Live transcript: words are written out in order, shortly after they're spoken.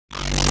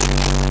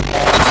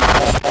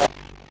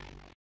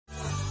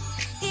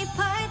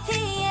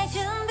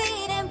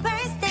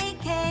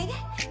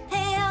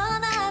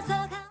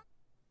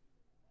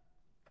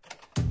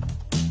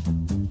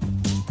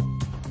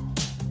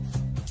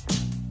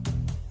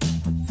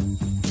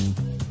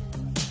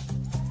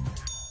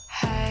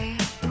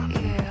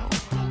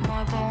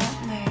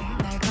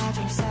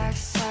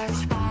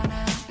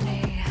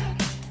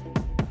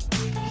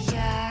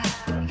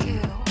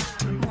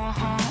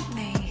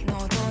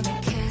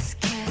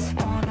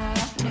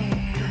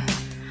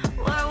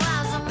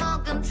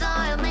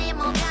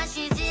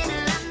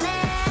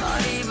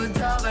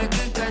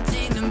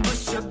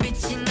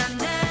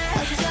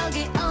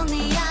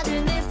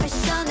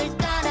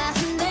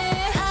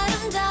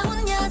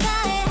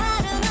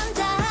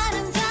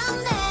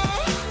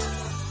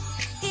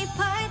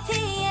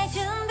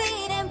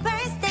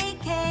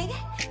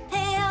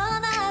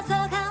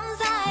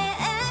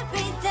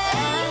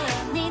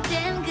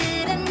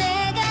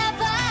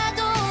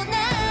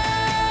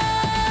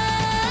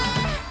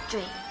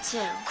2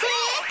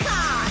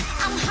 Queencard,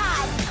 I'm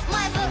hot.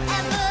 My book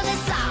and boot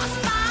is all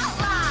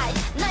spotlight.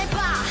 날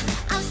봐,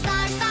 I'm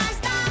star, star,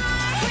 star.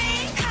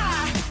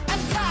 Queencard,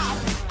 I'm top.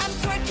 I'm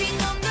twerking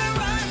on the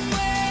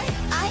runway.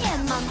 I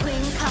am a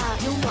Queencard.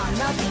 You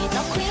wanna be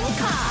the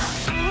Queencard?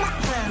 I'm a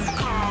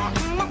Queencard.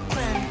 I'm a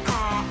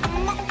Queencard.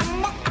 I'm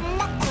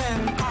a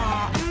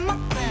Queencard. I'm a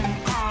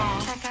Queencard.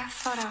 Take a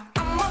photo.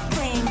 I'm a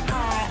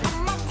Queencard.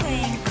 I'm a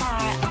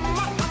Queencard. I'm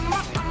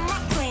a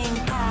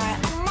Queencard.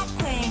 I'm a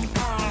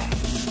Queencard.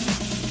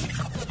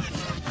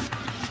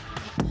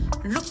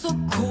 Look so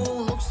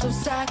cool, look so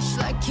sexy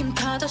like Kim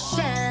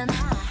Kardashian.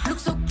 Look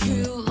so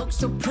cute, look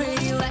so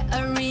pretty like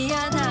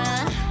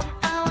Ariana.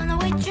 I wanna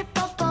wait you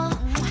bubble.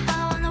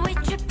 I wanna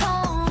wait you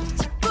pong.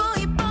 자꾸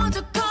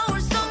이뻐져 거울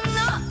속 너.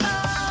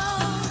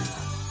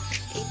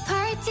 이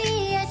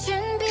파티에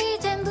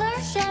준비된 blur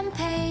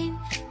champagne.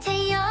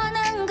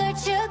 태어난 걸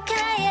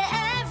축하해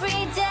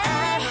every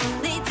day.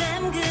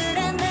 리듬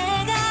그래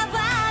내가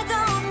봐도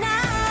난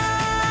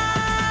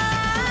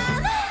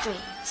 3,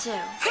 2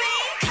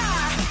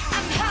 Queencard,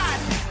 I'm hot.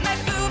 My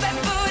boob and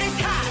boot is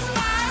hot.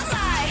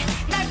 Spotlight,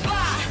 날 봐.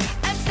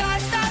 I'm star,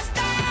 star,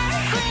 star.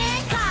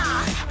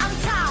 Queencard, I'm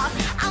top.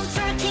 I'm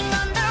twerking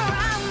on the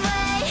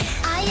runway.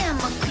 I am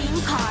a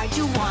Queencard.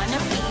 You wanna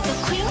be the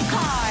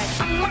Queencard?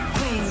 I'm a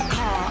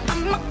Queencard.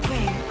 I'm a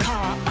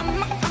Queencard.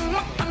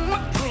 I'm a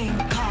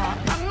Queencard.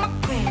 I'm a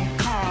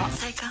Queencard.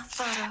 Take a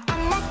photo.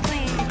 I'm a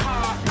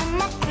Queencard.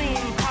 I'm a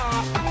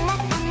Queencard. I'm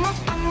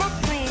a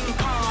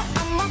Queencard.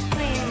 I'm a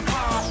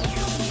Queencard.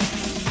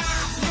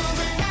 누굴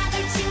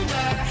나들친 걸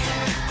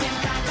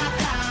Queencard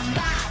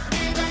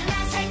만들고 나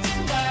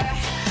살찐 걸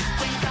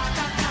Queencard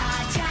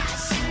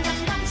자신감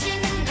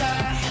넘치는 걸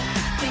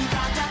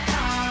Queencard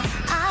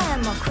I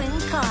am a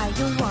Queencard.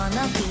 You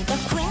wanna be